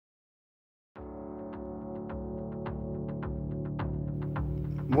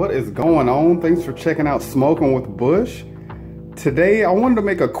What is going on? Thanks for checking out Smoking with Bush. Today I wanted to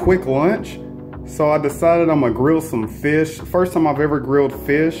make a quick lunch, so I decided I'm gonna grill some fish. First time I've ever grilled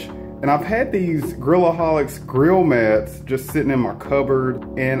fish. And I've had these Grillaholics Grill Mats just sitting in my cupboard,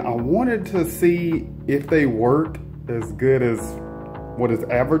 and I wanted to see if they work as good as what is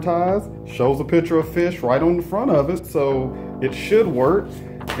advertised. Shows a picture of fish right on the front of it, so it should work.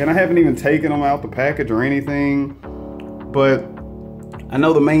 And I haven't even taken them out the package or anything, but I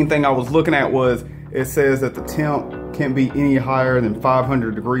know the main thing I was looking at was it says that the temp can't be any higher than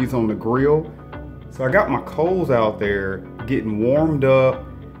 500 degrees on the grill. So I got my coals out there getting warmed up,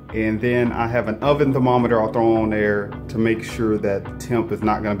 and then I have an oven thermometer I'll throw on there to make sure that the temp is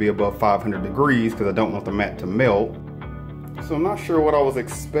not going to be above 500 degrees because I don't want the mat to melt. So I'm not sure what I was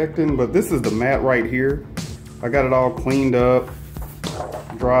expecting, but this is the mat right here. I got it all cleaned up,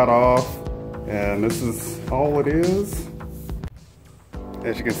 dried off, and this is all it is.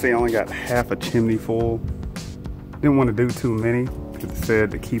 As you can see, I only got half a chimney full. Didn't want to do too many because it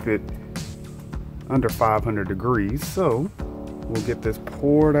said to keep it under 500 degrees. So we'll get this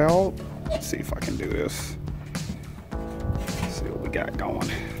poured out. Let's see if I can do this. Let's see what we got going.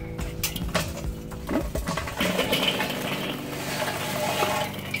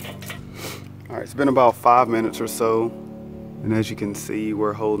 All right, it's been about 5 minutes or so. And as you can see,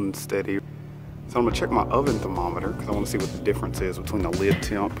 we're holding steady. So I'm gonna check my oven thermometer because I want to see what the difference is between the lid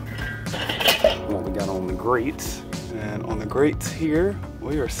temp and what we got on the grates. And on the grates here,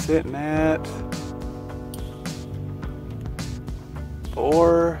 we are sitting at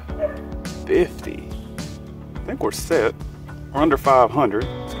 450. I think we're set. We're under 500,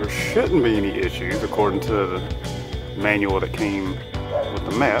 so there shouldn't be any issues according to the manual that came with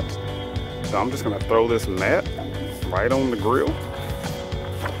the mat. So I'm just gonna throw this mat right on the grill.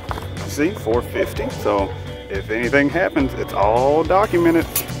 See, 450. So if anything happens, it's all documented.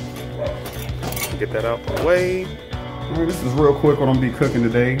 Get that out the way. All right, this is real quick what I'm gonna be cooking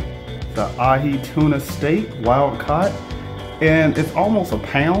today. The ahi tuna steak, wild caught, and it's almost a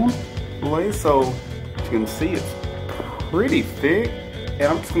pound fillet. So as you can see, it's pretty thick. And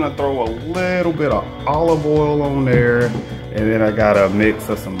I'm just gonna throw a little bit of olive oil on there, and then I got a mix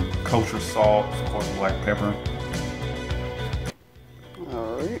of some kosher salt, of course, black pepper.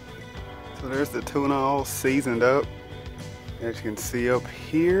 So there's the tuna all seasoned up. As you can see up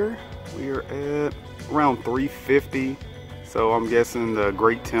here, we are at around 350. So I'm guessing the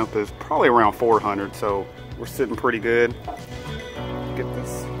grate temp is probably around 400. So we're sitting pretty good. Get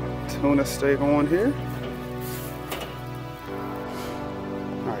this tuna steak on here.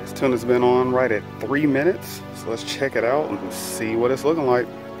 All right, this tuna's been on right at 3 minutes. So let's check it out and see what it's looking like.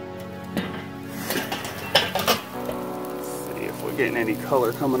 Getting any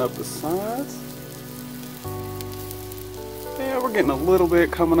color coming up the sides. Yeah, we're getting a little bit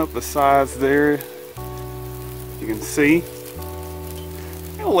coming up the sides there. You can see.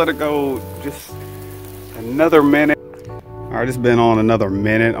 I'll let it go just another minute. All right, it's been on another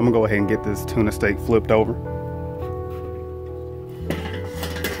minute. I'm gonna go ahead and get this tuna steak flipped over.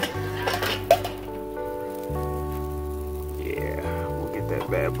 Yeah, we'll get that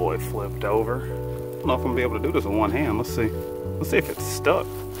bad boy flipped over. I don't know if I'm gonna be able to do this with one hand. Let's see. Let's see if it's stuck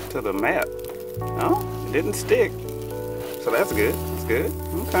to the mat. No, it didn't stick. So that's good. That's good.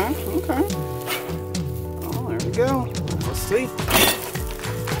 Okay, okay. Oh, there we go. Let's see.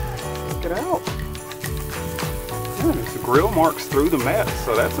 Check it out. Yeah, there's the grill marks through the mat,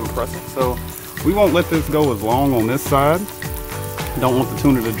 so that's impressive. So we won't let this go as long on this side. Don't want the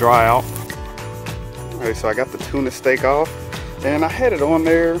tuna to dry out. All right, so I got the tuna steak off, and I had it on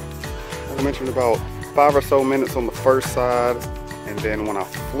there, as I mentioned, about 5 or so minutes on the first side, and then when I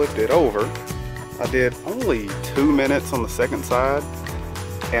flipped it over, I did only 2 minutes on the second side.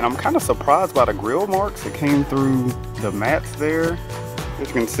 And I'm kind of surprised by the grill marks that came through the mats there. As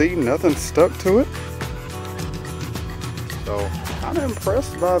you can see, nothing stuck to it. So kind of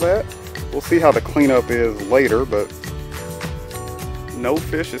impressed by that. We'll see how the cleanup is later, but no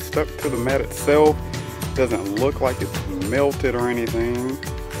fish is stuck to the mat itself. Doesn't look like it's melted or anything.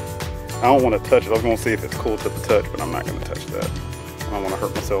 I don't want to touch it. I was going to see if it's cool to the touch, but I'm not going to touch that. I don't want to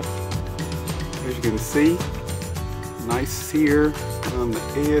hurt myself. As you can see, nice sear on the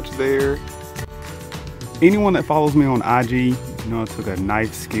edge there. Anyone that follows me on IG, you know I took a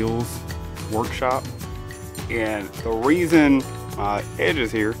knife skills workshop. And the reason my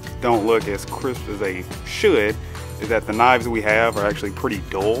edges here don't look as crisp as they should is that the knives we have are actually pretty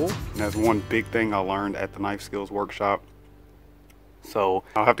dull. And that's one big thing I learned at the knife skills workshop. So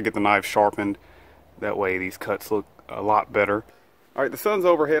I'll have to get the knife sharpened. That way these cuts look a lot better. All right, the sun's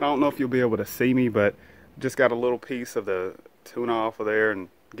overhead. I don't know if you'll be able to see me, but just got a little piece of the tuna off of there, and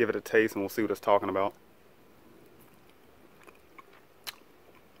give it a taste and we'll see what it's talking about.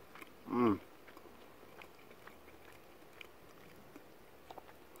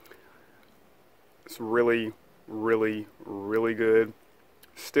 It's really, really, really good.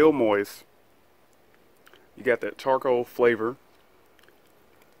 Still moist. You got that charcoal flavor.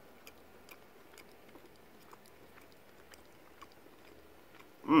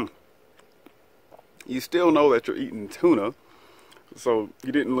 You still know that you're eating tuna, so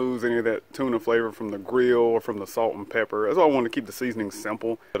you didn't lose any of that tuna flavor from the grill or from the salt and pepper. That's why I want to keep the seasoning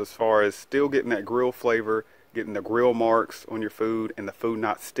simple. But as far as still getting that grill flavor, getting the grill marks on your food, and the food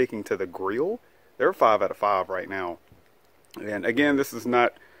not sticking to the grill, they're 5 out of 5 right now. And again, this is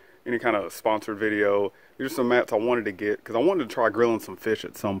not any kind of sponsored video. These are some mats I wanted to get because I wanted to try grilling some fish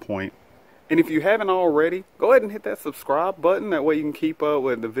at some point. And if you haven't already, go ahead and hit that subscribe button. That way you can keep up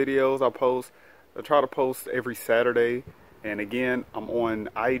with the videos I post. I try to post every Saturday. And again, I'm on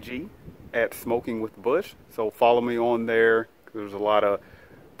IG at Smoking with Bush. So follow me on there. There's a lot of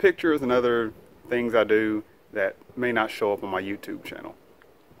pictures and other things I do that may not show up on my YouTube channel.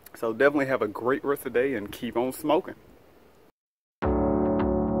 So definitely have a great rest of the day and keep on smoking.